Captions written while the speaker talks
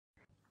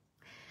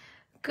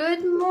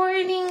Good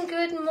morning,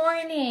 good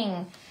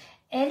morning.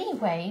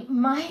 Anyway,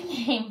 my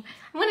name,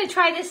 I'm going to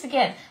try this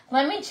again.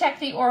 Let me check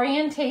the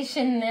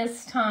orientation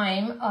this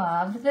time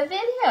of the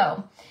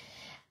video.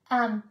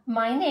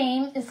 My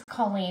name is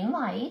Colleen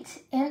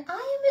Light, and I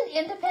am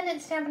an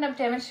independent Stampin' Up!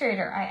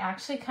 Demonstrator. I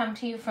actually come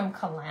to you from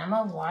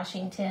Kalama,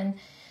 Washington,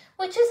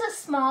 which is a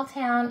small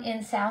town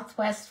in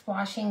southwest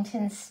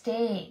Washington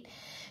state.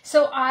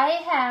 So I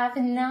have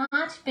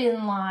not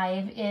been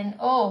live in,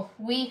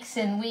 weeks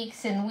and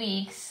weeks and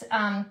weeks.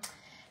 I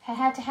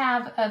had to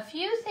have a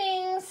few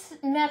things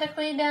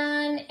medically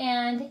done,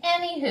 and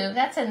anywho,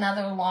 that's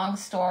another long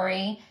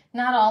story.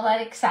 Not all that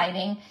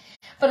exciting,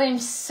 but I'm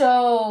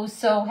so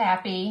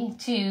happy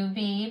to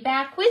be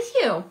back with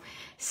you.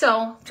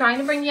 So trying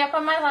to bring you up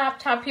on my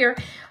laptop here.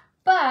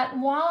 But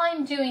while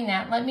I'm doing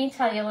that, let me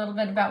tell you a little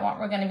bit about what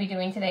we're going to be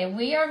doing today.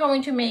 We are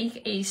going to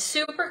make a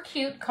super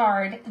cute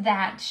card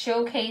that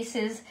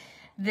showcases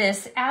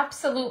this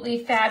absolutely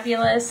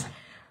fabulous,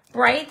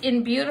 bright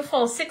and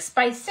beautiful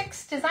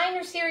 6x6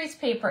 designer series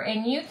paper.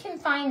 And you can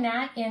find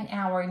that in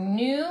our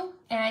new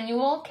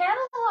annual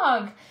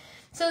catalog.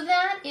 So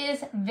that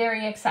is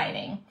very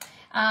exciting.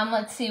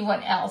 Let's see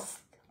what else.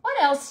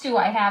 What else do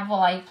I have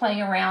while I play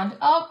around?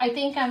 Oh, I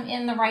think I'm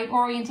in the right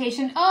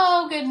orientation.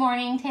 Oh, good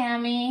morning,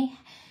 Tammy.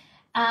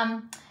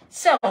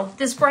 So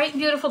this bright,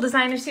 beautiful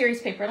designer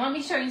series paper, let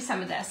me show you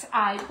some of this.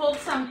 I pulled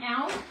some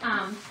out,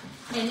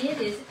 and it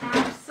is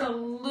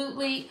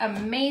absolutely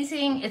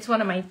amazing. It's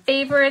one of my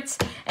favorites.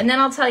 And then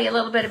I'll tell you a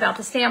little bit about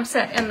the stamp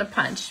set and the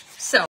punch.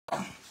 So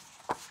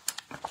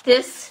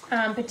this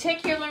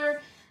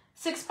particular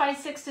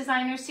 6x6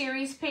 designer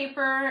series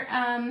paper,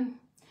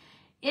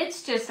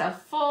 it's just a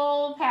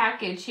full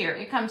package here.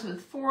 It comes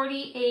with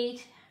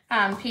 48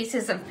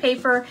 pieces of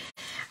paper.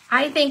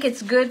 I think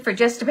it's good for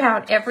just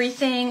about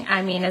everything.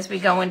 I mean, as we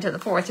go into the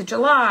 4th of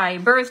July,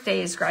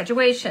 birthdays,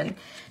 graduation.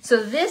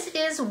 So this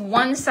is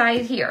one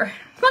side here.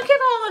 Look at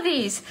all of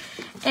these.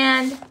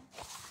 And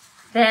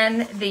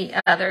then the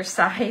other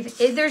side.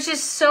 There's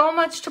just so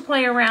much to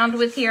play around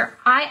with here.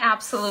 I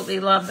absolutely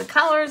love the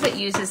colors. It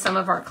uses some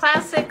of our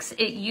classics.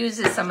 It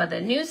uses some of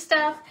the new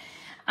stuff.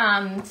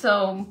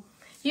 So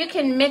you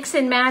can mix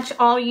and match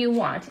all you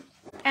want.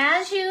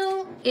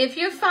 If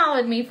you've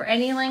followed me for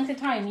any length of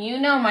time, you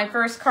know my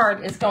first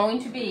card is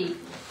going to be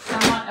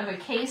somewhat of a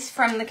case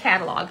from the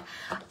catalog.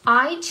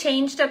 I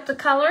changed up the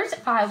colors.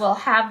 I will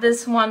have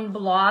this one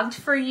blogged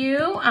for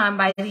you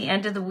by the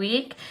end of the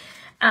week.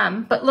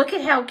 But look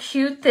at how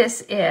cute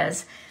this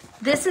is.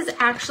 This is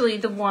actually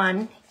the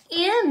one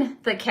in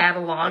the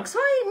catalog. So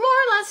I more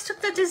or less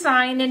took the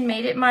design and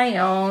made it my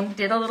own,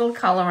 did a little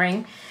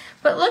coloring.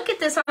 But look at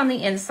this on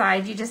the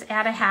inside. You just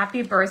add a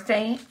happy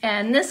birthday.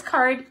 And this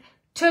card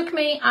took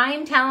me,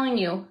 I'm telling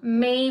you,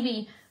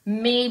 maybe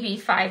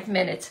 5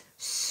 minutes.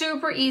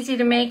 Super easy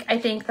to make. I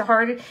think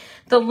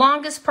the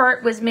longest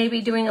part was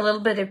maybe doing a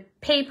little bit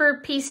of paper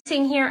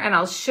piecing here, and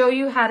I'll show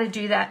you how to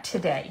do that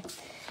today.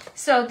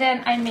 So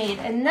then I made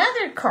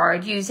another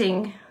card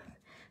using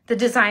the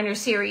designer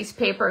series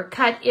paper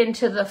cut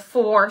into the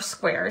 4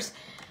 squares.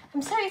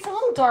 I'm sorry, it's a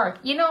little dark.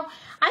 You know,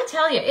 I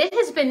tell you, it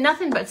has been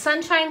nothing but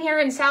sunshine here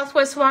in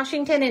southwest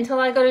Washington until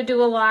I go to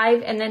do a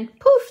live, and then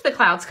poof, the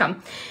clouds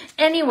come.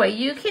 Anyway,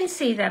 you can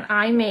see that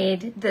I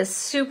made this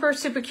super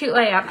cute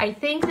layout. I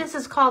think this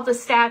is called the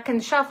Stack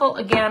and Shuffle.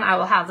 Again, I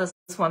will have this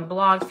one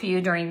blogged for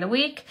you during the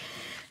week.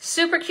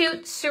 Super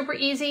cute, super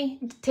easy.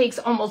 It takes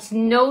almost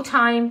no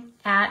time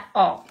at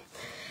all.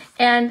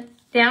 And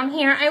down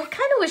here, I kind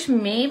of wish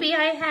maybe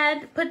I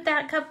had put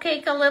that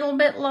cupcake a little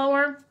bit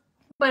lower,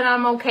 but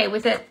I'm okay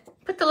with it.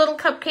 Put the little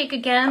cupcake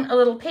again, a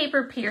little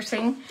paper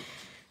piecing,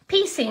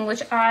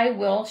 which I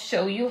will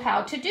show you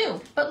how to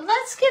do. But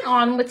let's get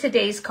on with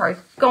today's card.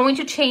 Going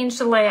to change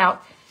the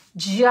layout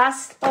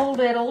just a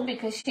little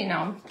because, you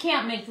know,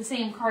 can't make the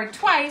same card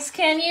twice,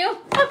 can you?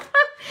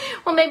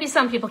 Well, maybe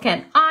some people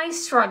can. I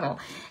struggle.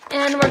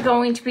 And we're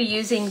going to be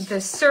using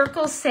the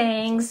Circle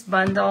Sayings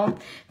bundle.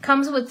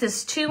 Comes with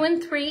this 2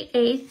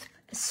 3/8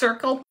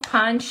 circle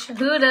punch.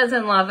 Who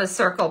doesn't love a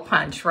circle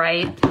punch,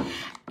 right?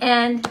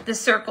 And the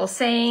Circle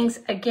Sayings,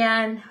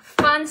 again,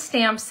 fun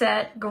stamp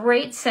set,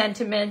 great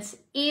sentiments,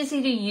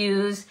 easy to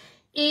use,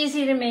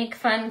 easy to make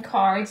fun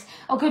cards.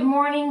 Oh, good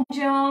morning,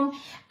 Joan.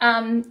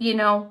 You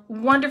know,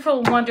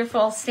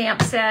 wonderful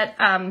stamp set.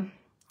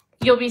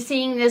 You'll be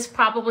seeing this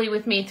probably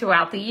with me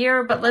throughout the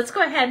year, but let's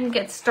go ahead and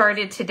get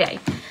started today.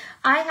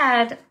 I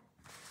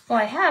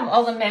have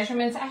all the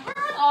measurements. I had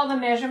all the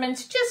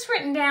measurements just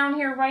written down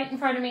here right in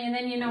front of me, and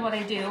then you know what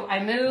I do.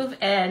 I move,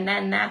 and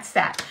then that's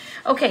that.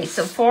 Okay,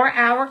 so for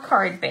our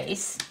card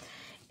base,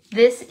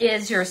 this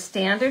is your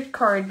standard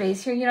card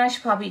base here. You know, I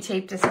should probably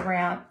tape this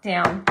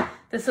down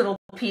this little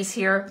piece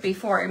here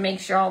before it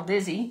makes you all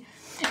dizzy.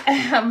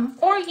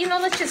 Or, you know,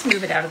 let's just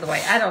move it out of the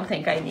way. I don't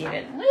think I need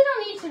it. We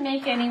don't need to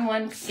make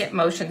anyone get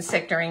motion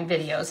sick during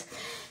videos.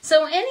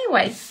 So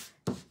anyway,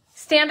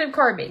 standard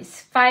card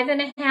base,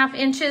 5.5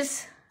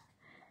 inches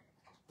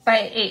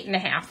by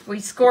 8.5. We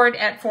scored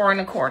at 4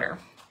 1/4.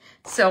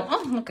 So,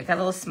 oh, look, I got a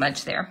little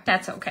smudge there.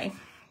 That's okay.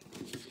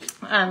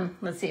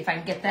 Let's see if I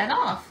can get that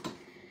off.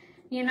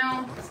 You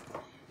know,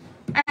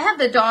 I have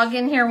the dog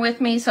in here with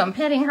me, so I'm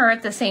petting her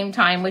at the same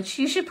time, which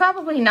you should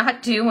probably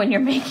not do when you're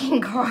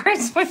making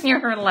cards when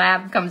your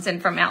lab comes in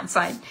from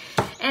outside.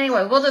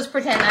 Anyway, we'll just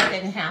pretend that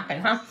didn't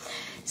happen, huh?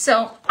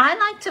 So I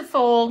like to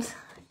fold,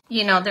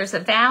 you know, there's a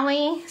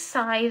valley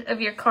side of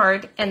your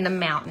card and the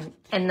mountain.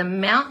 And the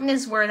mountain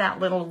is where that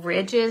little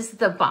ridge is,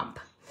 the bump.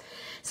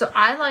 So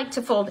I like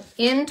to fold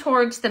in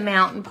towards the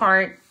mountain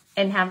part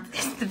and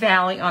have the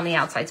valley on the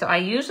outside. So I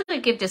usually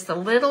give just a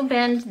little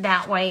bend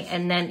that way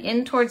and then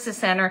in towards the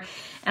center.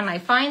 And I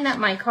find that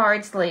my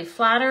cards lay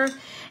flatter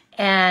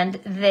and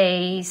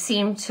they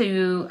seem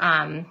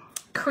to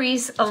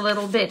crease a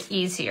little bit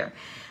easier.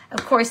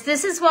 Of course,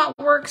 this is what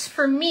works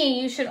for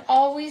me. You should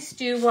always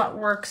do what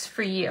works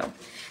for you.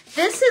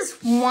 This is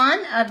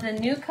one of the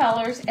new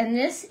colors, and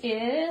this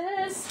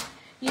is,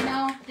 you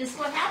know, this is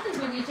what happens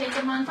when you take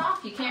a month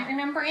off. You can't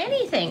remember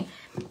anything.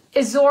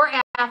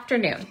 Azure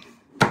Afternoon.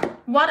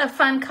 What a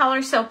fun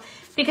color. So,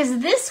 because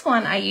this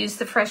one I used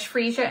the Fresh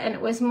Freesia, and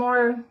it was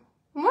more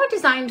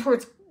designed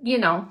towards, you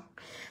know,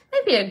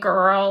 maybe a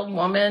girl,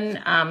 woman.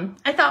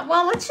 I thought,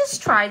 well, let's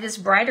just try this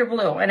brighter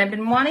blue. And I've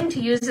been wanting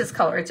to use this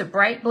color. It's a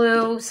bright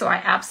blue, so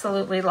I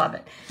absolutely love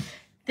it.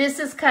 This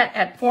is cut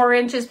at 4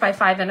 inches by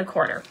 5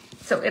 1/4.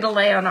 So it'll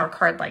lay on our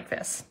card like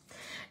this.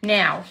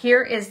 Now,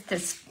 here is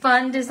this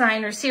fun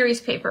designer series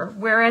paper.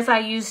 Whereas I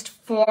used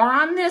 4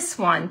 on this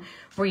one,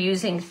 we're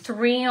using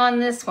 3 on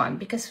this one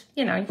because,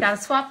 you know, you got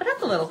to swap it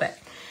up a little bit.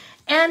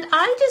 And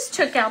I just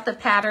took out the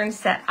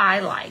patterns that I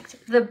liked.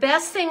 The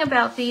best thing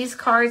about these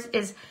cards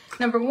is,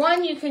 number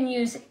one, you can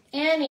use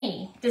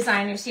any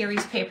designer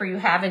series paper you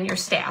have in your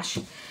stash.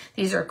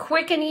 These are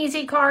quick and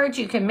easy cards.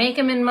 You can make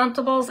them in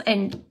multiples,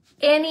 and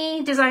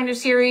any designer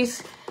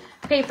series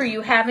paper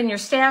you have in your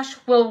stash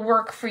will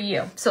work for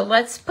you. So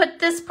let's put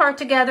this part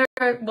together.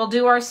 We'll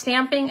do our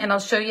stamping, and I'll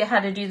show you how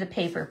to do the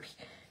paper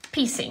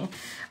piecing.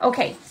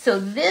 Okay, so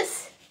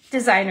this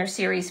designer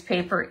series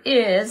paper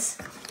is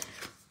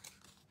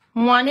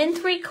 1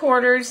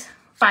 3/4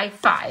 by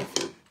 5.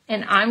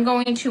 And I'm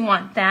going to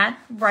want that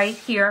right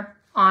here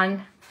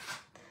on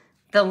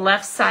the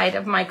left side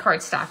of my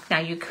cardstock. Now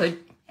you could,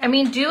 I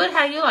mean, do it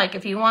how you like.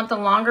 If you want the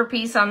longer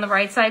piece on the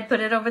right side, put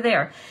it over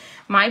there.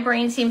 My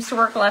brain seems to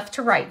work left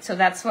to right, so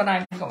that's what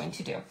I'm going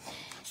to do.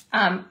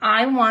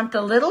 I want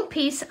the little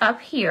piece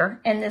up here,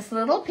 and this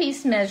little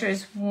piece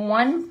measures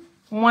 1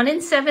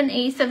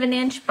 7/8 of an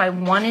inch by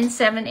 1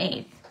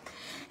 7/8.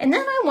 And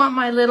then I want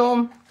my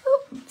little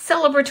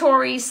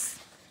celebratory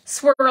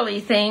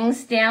swirly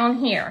things down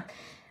here.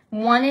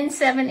 1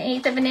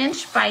 7/8 of an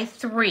inch by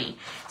 3.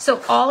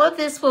 So all of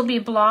this will be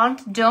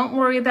blogged. Don't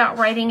worry about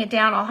writing it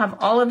down. I'll have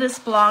all of this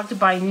blogged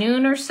by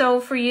noon or so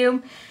for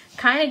you.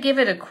 Kind of give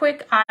it a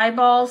quick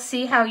eyeball,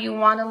 see how you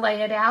want to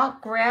lay it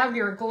out. Grab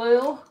your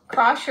glue,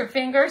 cross your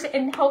fingers,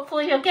 and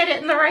hopefully you'll get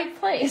it in the right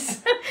place.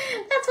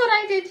 That's what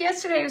I did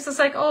yesterday. It was just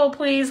like, oh,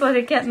 please let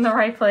it get in the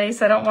right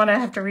place. I don't want to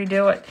have to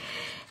redo it.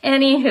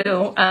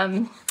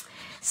 Anywho,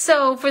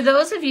 so for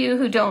those of you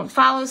who don't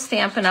follow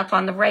Stampin' Up!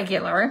 On the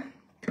regular,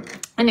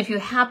 and if you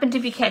happen to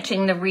be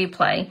catching the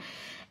replay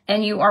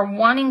and you are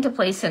wanting to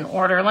place an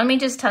order, let me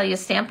just tell you,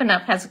 Stampin'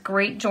 Up! Has a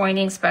great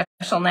joining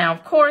special now.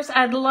 Of course,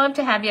 I'd love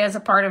to have you as a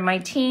part of my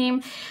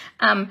team,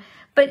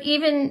 but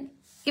even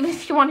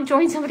if you want to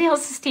join somebody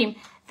else's team,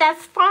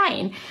 that's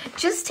fine.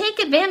 Just take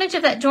advantage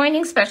of that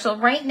joining special.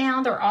 Right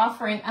now, they're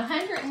offering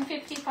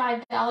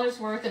 $155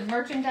 worth of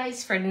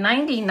merchandise for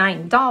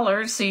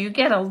 $99, so you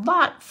get a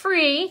lot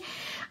free.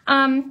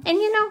 And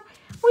you know,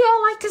 we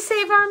all like to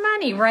save our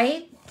money,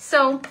 right?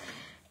 So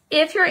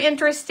if you're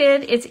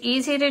interested, it's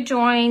easy to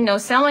join. No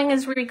selling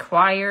is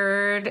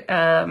required.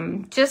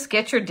 Just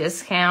get your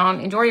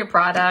discount. Enjoy your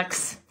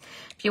products.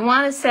 If you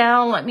want to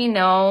sell, let me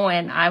know,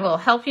 and I will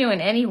help you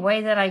in any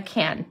way that I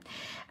can.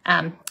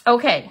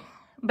 Okay.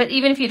 But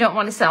even if you don't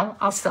want to sell,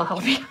 I'll still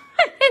help you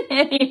in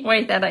any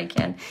way that I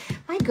can.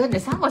 My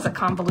goodness, that was a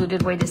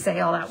convoluted way to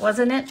say all that,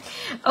 wasn't it?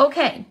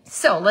 Okay,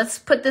 so let's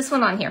put this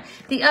one on here.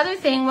 The other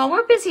thing, while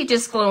we're busy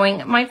just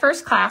gluing, my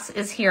first class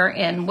is here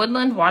in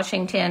Woodland,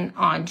 Washington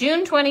on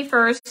June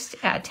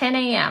 21st at 10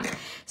 a.m.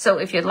 So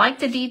if you'd like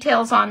the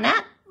details on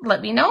that,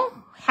 let me know.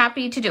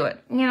 Happy to do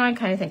it. You know, I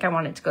kind of think I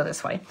want it to go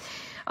this way.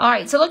 All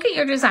right, so look at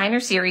your designer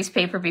series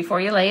paper before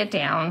you lay it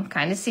down.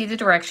 Kind of see the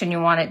direction you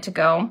want it to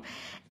go.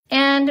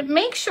 And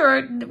make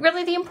sure,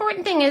 really the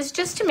important thing is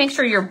just to make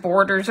sure your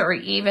borders are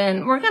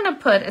even. We're going to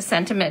put a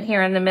sentiment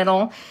here in the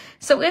middle.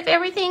 So if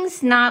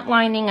everything's not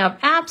lining up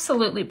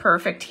absolutely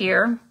perfect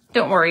here,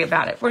 don't worry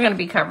about it. We're going to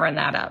be covering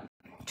that up.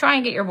 Try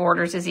and get your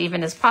borders as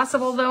even as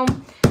possible though.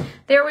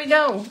 There we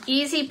go.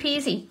 Easy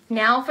peasy.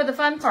 Now for the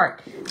fun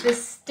part, the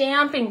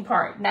stamping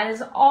part. That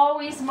is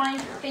always my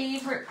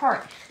favorite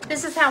part.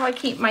 This is how I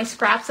keep my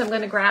scraps. I'm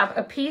going to grab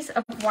a piece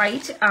of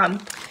white,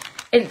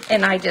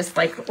 and I just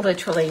like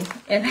literally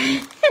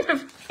in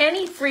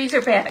any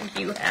freezer bag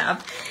you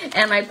have,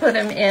 and I put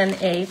them in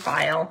a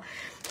file,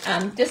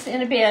 just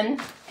in a bin,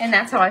 and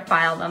that's how I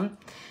file them.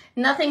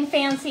 Nothing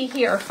fancy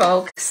here,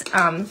 folks.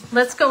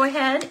 Let's go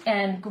ahead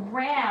and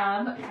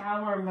grab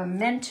our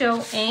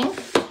Memento ink.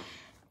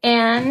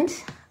 And,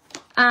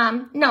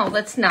 no,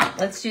 let's not.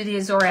 Let's do the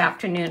Azure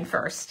Afternoon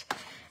first.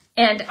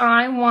 And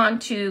I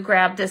want to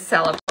grab this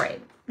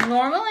Celebrate.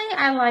 Normally,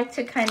 I like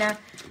to kind of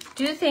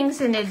do things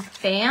in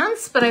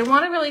advance, but I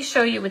want to really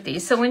show you with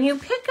these. So when you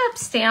pick up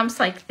stamps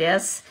like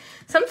this,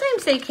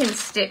 sometimes they can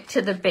stick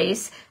to the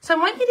base. So I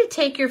want you to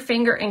take your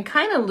finger and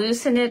kind of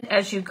loosen it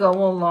as you go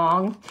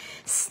along.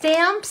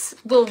 Stamps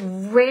will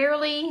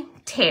rarely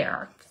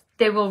tear.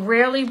 They will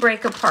rarely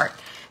break apart,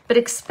 but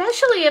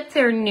especially if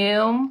they're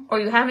new or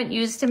you haven't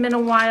used them in a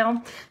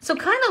while. So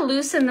kind of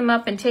loosen them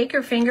up and take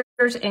your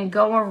fingers and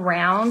go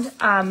around.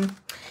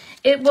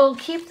 It will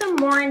keep them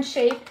more in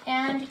shape,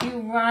 and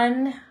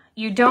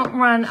you don't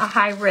run a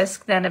high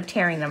risk then of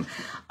tearing them.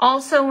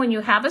 Also, when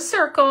you have a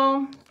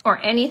circle or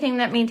anything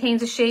that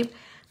maintains a shape,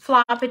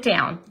 flop it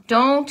down.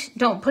 Don't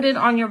put it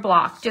on your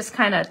block. Just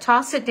kind of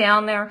toss it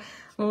down there.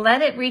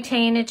 Let it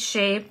retain its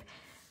shape.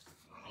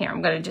 Here,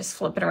 I'm going to just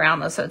flip it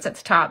around though so it's at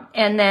the top.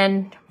 And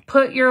then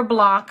put your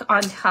block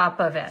on top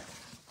of it.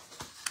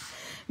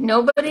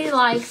 Nobody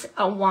likes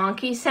a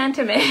wonky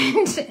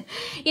sentiment.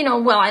 You know,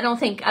 well, I don't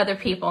think other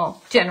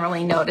people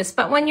generally notice,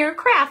 but when you're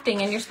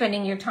crafting and you're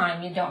spending your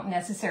time, you don't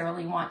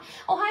necessarily want,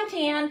 oh, hi,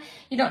 Tan.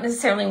 You don't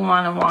necessarily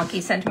want a wonky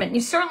sentiment.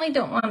 You certainly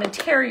don't want to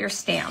tear your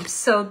stamps.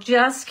 So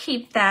just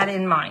keep that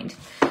in mind.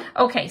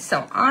 Okay,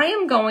 so I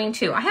am going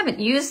to, I haven't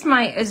used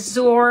my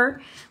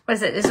Azure,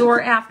 Azure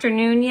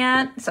Afternoon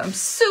yet. So I'm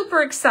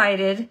super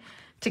excited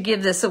to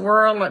give this a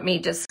whirl. Let me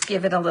just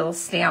give it a little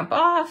stamp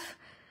off.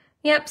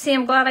 Yep, see,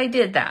 I'm glad I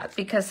did that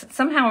because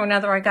somehow or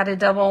another I got a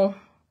double,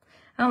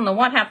 I don't know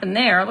what happened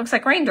there. It looks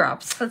like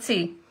raindrops. Let's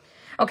see.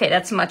 Okay,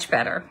 that's much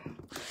better.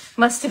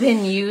 Must have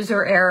been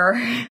user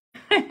error.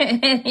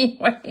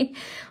 Anyway,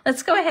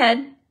 let's go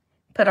ahead,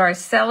 put our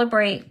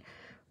Celebrate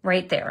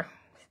right there.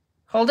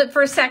 Hold it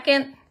for a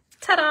second.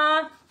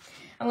 Ta-da!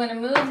 I'm going to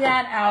move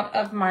that out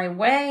of my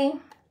way.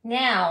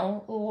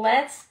 Now,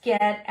 let's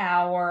get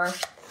our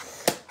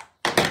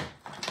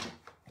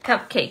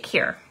cupcake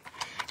here.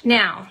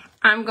 Now,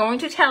 I'm going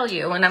to tell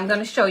you, and I'm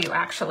going to show you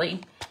actually,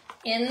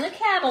 in the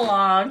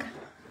catalog,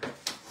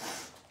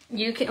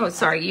 you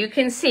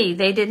can see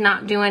they did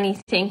not do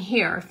anything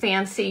here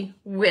fancy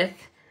with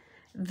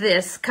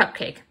this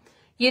cupcake.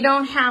 You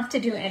don't have to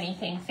do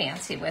anything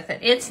fancy with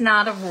it. It's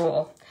not a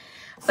rule,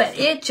 but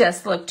it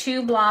just looked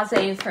too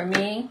blasé for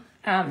me.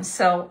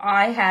 So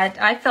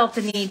I felt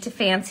the need to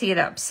fancy it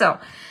up. So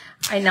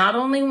I not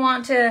only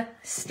want to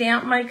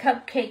stamp my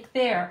cupcake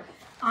there,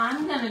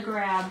 I'm going to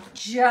grab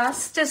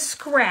just a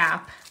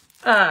scrap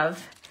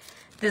of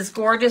this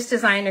gorgeous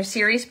designer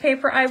series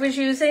paper I was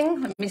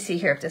using. Let me see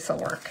here if this will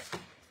work.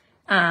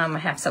 I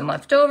have some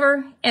left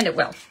over, and it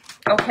will.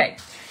 Okay,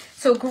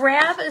 so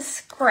grab a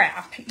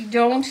scrap. You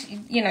don't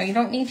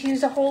need to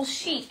use a whole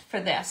sheet for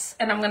this,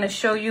 and I'm going to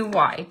show you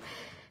why.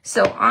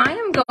 So I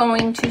am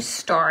going to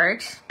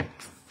start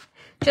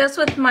just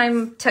with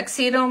my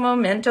Tuxedo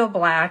Memento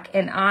Black,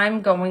 and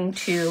I'm going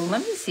to, let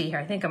me see here.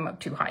 I think I'm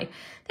up too high.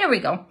 There we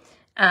go.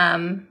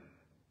 I'm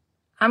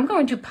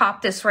going to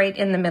pop this right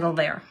in the middle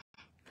there.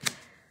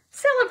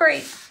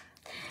 Celebrate.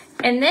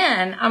 And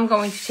then I'm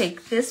going to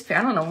take this,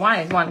 I don't know why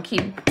I'd want to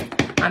keep,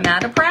 I'm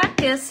out of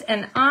practice,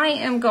 and I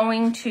am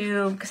going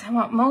to, because I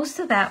want most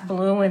of that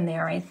blue in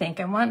there, I think.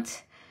 I'm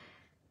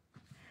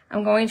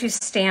going to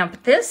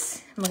stamp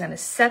this. I'm going to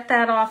set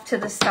that off to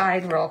the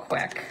side real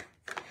quick.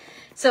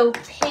 So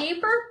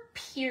paper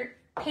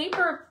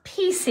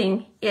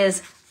piecing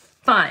is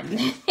fun.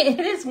 It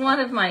is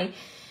one of my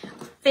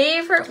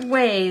favorite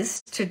ways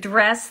to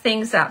dress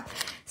things up.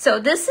 So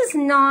this is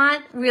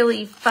not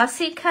really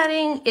fussy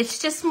cutting. It's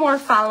just more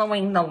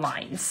following the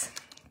lines.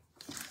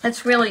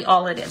 That's really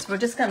all it is. We're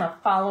just going to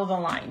follow the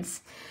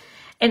lines.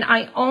 And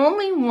I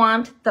only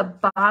want the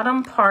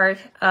bottom part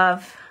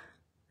of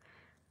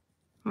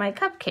my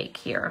cupcake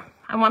here.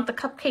 I want the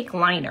cupcake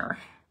liner.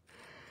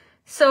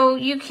 So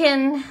you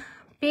can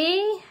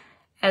be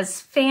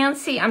as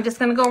fancy. I'm just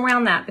going to go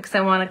around that because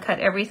I want to cut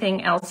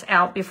everything else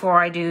out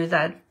before I do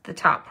the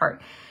top part.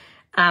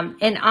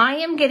 And I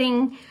am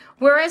getting,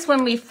 whereas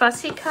when we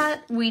fussy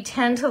cut, we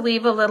tend to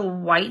leave a little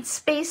white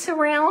space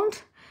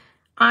around.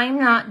 I'm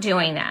not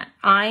doing that.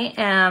 I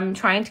am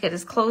trying to get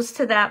as close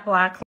to that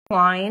black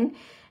line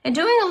and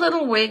doing a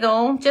little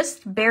wiggle,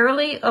 just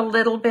barely a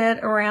little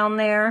bit around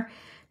there,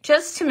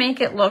 just to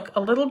make it look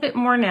a little bit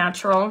more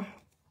natural.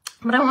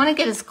 But I want to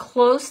get as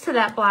close to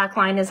that black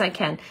line as I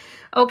can.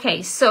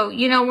 Okay, so,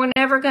 we're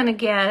never going to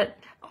get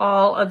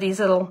all of these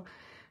little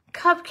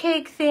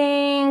cupcake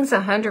things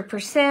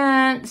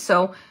 100%.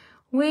 So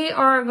we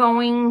are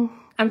going,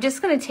 I'm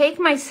just going to take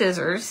my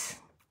scissors.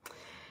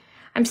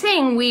 I'm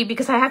saying we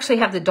because I actually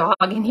have the dog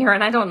in here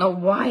and I don't know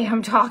why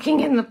I'm talking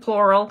in the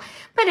plural.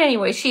 But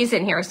anyway, she's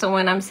in here. So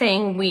when I'm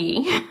saying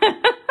we,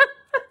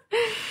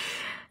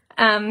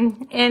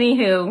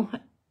 anywho,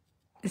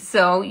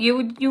 so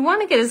you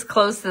want to get as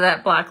close to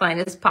that black line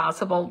as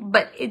possible,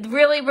 but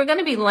we're going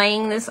to be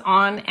laying this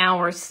on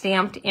our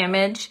stamped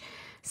image.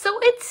 So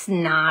it's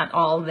not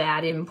all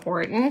that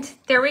important.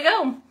 There we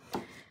go.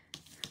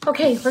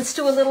 Okay, let's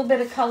do a little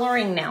bit of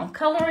coloring now.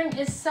 Coloring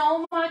is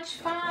so much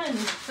fun.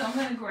 So I'm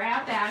gonna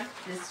grab back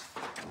this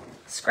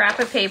scrap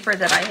of paper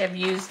that I have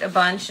used a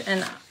bunch,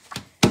 and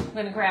I'm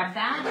gonna grab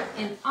that.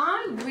 And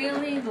I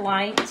really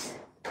liked,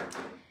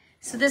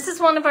 so this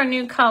is one of our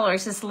new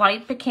colors, this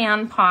light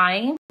pecan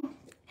pie.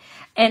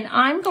 And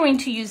I'm going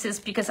to use this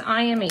because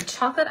I am a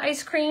chocolate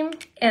ice cream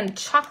and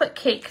chocolate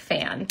cake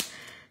fan.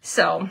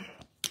 So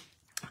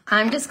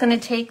I'm just gonna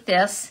take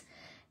this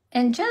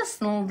and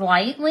just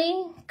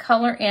lightly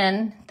color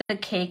in the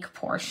cake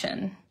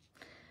portion.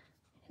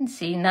 You can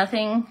see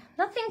nothing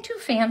too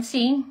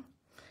fancy.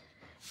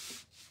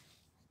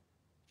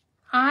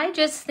 I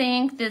just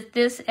think that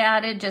this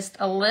added just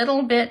a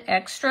little bit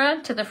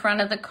extra to the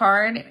front of the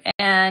card,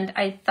 and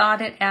I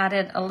thought it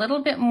added a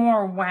little bit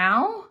more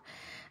wow,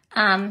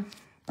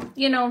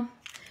 you know,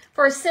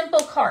 for a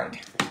simple card,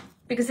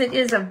 because it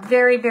is a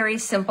very, very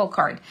simple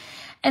card.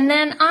 And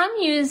then I'm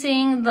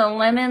using the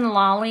lemon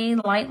lolly,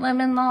 light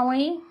lemon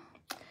lolly.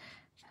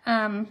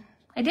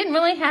 I didn't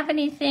really have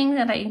anything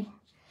that I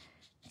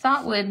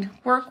thought would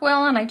work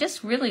well, and I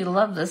just really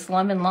love this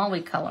lemon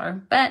lolly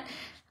color. But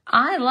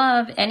I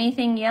love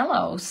anything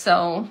yellow,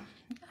 so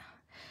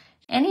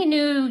any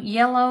new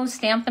yellow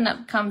Stampin'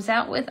 Up! Comes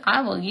out with,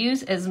 I will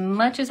use as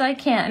much as I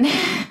can.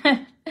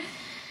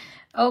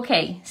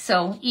 Okay,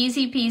 so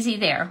easy peasy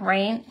there,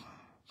 right?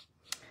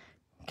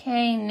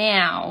 Okay,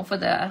 now for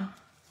the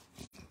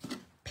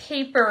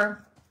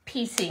paper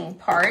piecing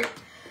part.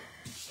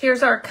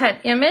 Here's our cut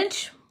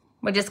image.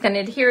 We're just going to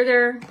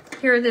adhere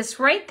this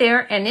right there,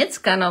 and it's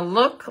going to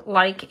look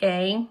like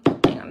a,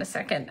 hang on a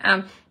second,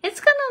 it's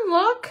going to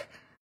look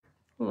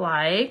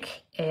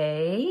like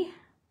a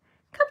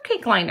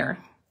cupcake liner.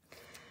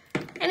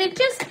 And it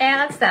just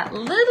adds that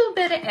little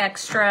bit of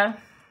extra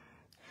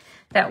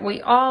that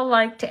we all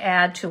like to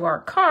add to our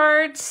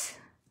cards.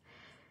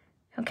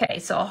 Okay,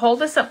 so I'll hold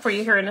this up for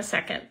you here in a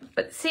second.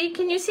 But see,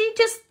 can you see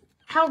just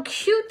how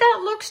cute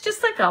that looks?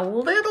 Just like a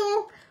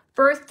little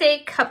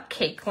birthday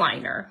cupcake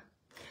liner.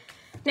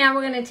 Now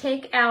we're going to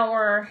take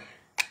our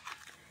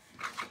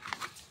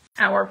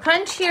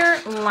punch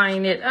here,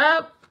 line it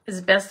up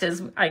as best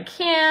as I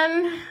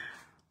can.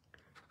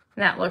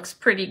 That looks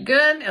pretty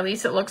good. At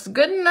least it looks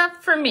good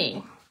enough for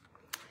me.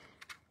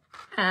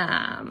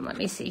 Let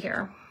me see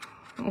here.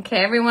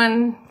 Okay,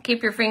 everyone,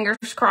 keep your fingers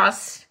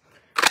crossed.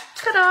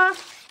 Ta-da!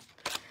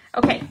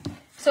 Okay,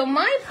 so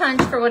my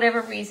punch, for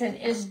whatever reason,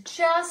 is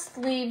just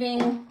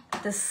leaving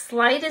the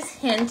slightest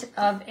hint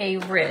of a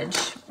ridge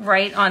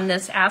right on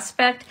this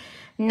aspect.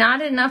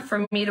 Not enough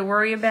for me to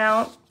worry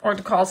about or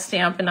to call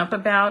Stampin' Up!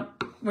 About.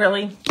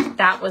 Really,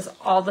 that was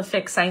all the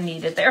fix I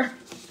needed there.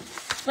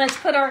 Let's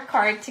put our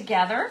card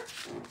together.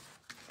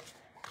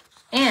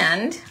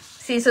 And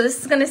see, so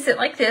this is going to sit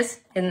like this.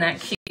 Isn't that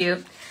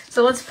cute?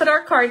 So let's put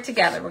our card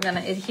together. We're going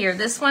to adhere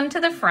this one to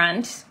the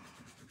front.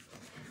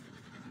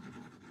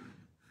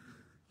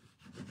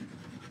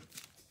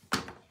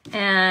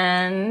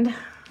 And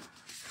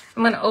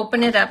I'm going to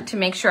open it up to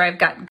make sure I've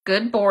got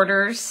good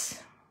borders.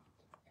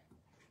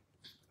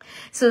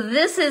 So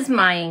this is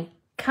my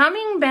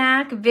coming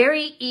back,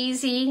 very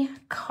easy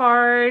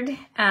card.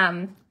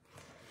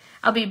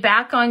 I'll be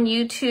back on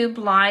YouTube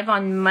live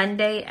on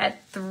Monday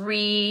at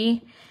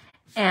 3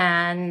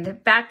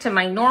 and back to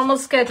my normal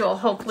schedule,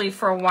 hopefully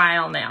for a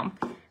while now.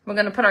 We're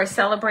going to put our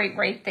Celebrate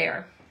right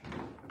there.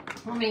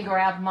 Let me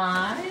grab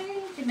my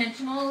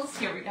dimensionals.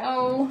 Here we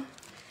go.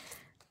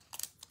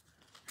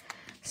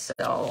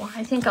 So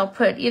I think I'll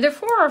put either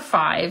 4 or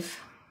 5.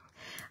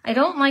 I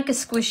don't like a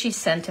squishy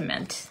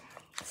sentiment.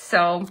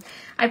 So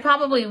I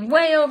probably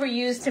way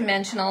overused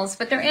dimensionals,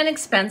 but they're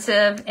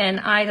inexpensive and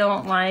I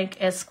don't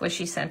like a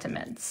squishy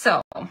sentiment.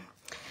 So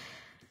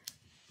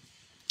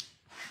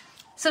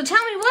tell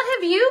me, what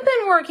have you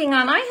been working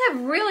on? I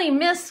have really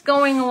missed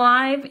going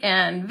live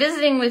and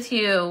visiting with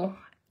you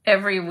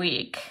every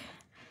week.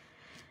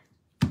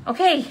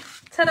 Okay,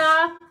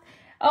 ta-da.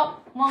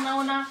 Oh, well,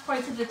 no, not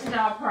quite to the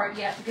ta-da part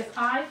yet because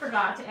I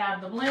forgot to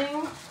add the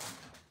bling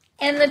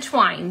and the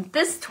twine.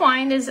 This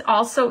twine is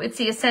also, it's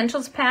the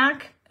Essentials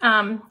pack.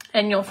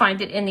 And you'll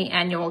find it in the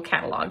annual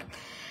catalog.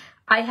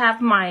 I have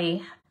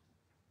my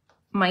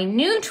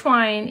new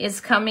twine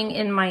is coming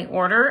in my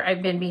order.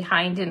 I've been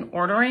behind in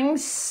ordering,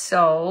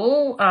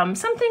 so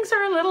some things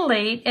are a little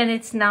late, and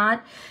it's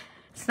not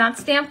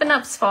Stampin'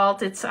 Up's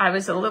fault. I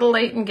was a little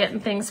late in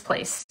getting things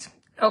placed.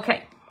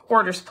 Okay,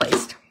 orders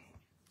placed.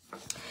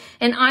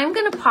 And I'm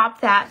gonna pop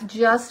that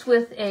just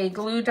with a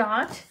glue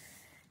dot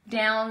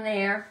down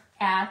there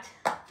at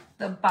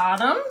the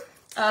bottom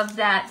of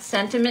that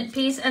sentiment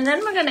piece, and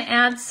then we're going to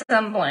add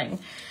some bling.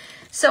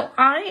 So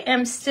I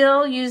am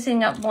still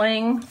using up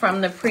bling from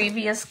the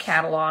previous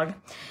catalog.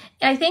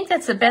 I think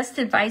that's the best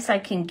advice I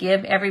can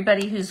give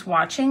everybody who's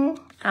watching,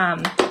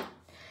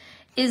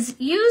 is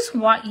use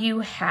what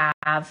you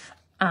have.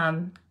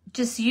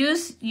 Just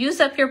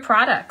use up your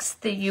products.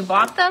 That you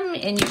bought them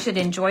and you should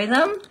enjoy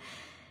them.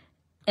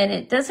 And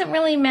it doesn't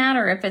really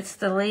matter if it's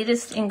the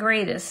latest and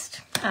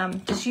greatest.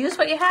 Just use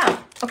what you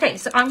have. Okay,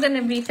 so I'm going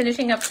to be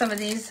finishing up some of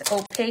these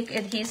opaque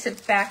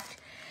adhesive backed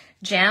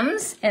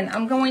gems, and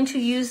I'm going to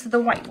use the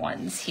white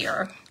ones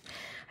here.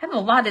 I have a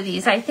lot of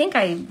these. I think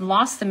I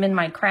lost them in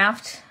my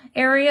craft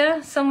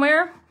area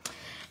somewhere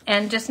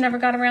and just never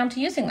got around to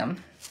using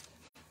them.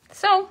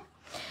 So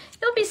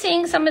you'll be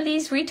seeing some of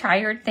these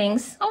retired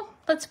things. Oh,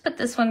 let's put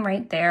this one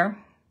right there.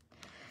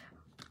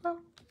 Oh,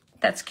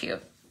 that's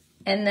cute.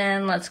 And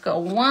then let's go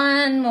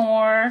one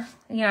more.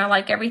 You know, I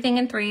like everything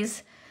in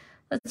threes.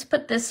 Let's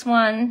put this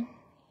one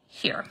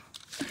here.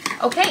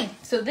 Okay,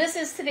 so this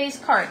is today's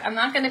card. I'm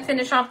not going to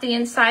finish off the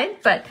inside,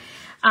 but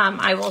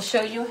I will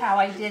show you how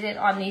I did it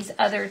on these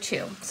other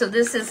two. So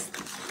this is,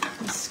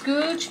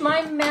 scooch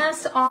my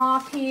mess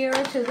off here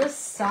to the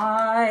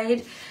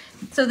side.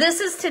 So this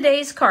is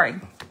today's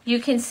card. You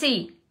can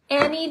see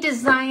any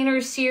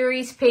designer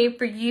series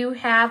paper you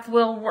have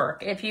will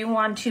work. If you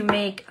want to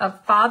make a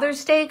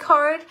Father's Day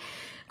card,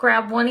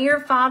 grab one of your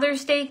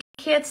Father's Day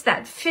kits.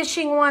 That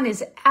fishing one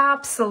is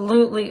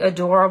absolutely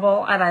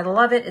adorable, and I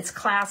love it. It's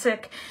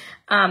classic.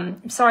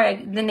 Sorry,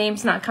 the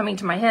name's not coming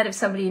to my head. If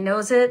somebody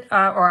knows it,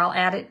 or I'll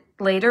add it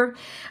later,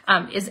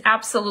 is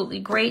absolutely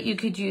great. You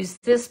could use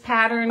this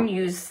pattern,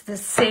 use the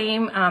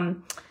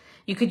same,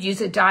 you could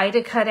use a die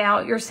to cut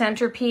out your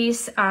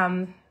centerpiece.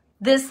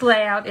 This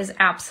layout is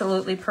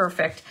absolutely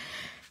perfect.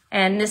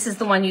 And this is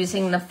the one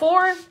using the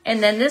 4,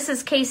 and then this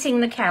is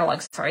casing the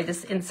catalog. Sorry,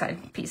 this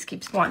inside piece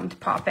keeps wanting to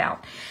pop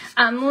out.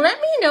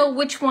 Let me know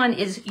which one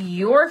is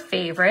your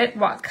favorite,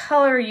 what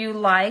color you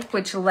like,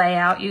 which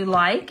layout you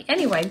like.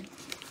 Anyway,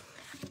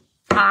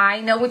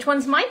 I know which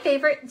one's my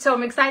favorite, so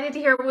I'm excited to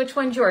hear which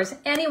one's yours.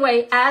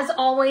 Anyway, as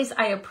always,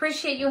 I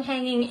appreciate you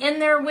hanging in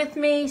there with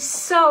me.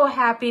 So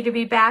happy to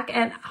be back,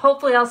 and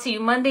hopefully I'll see you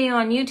Monday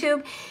on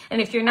YouTube.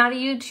 And if you're not a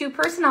YouTube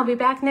person, I'll be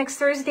back next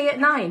Thursday at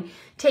 9.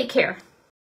 Take care.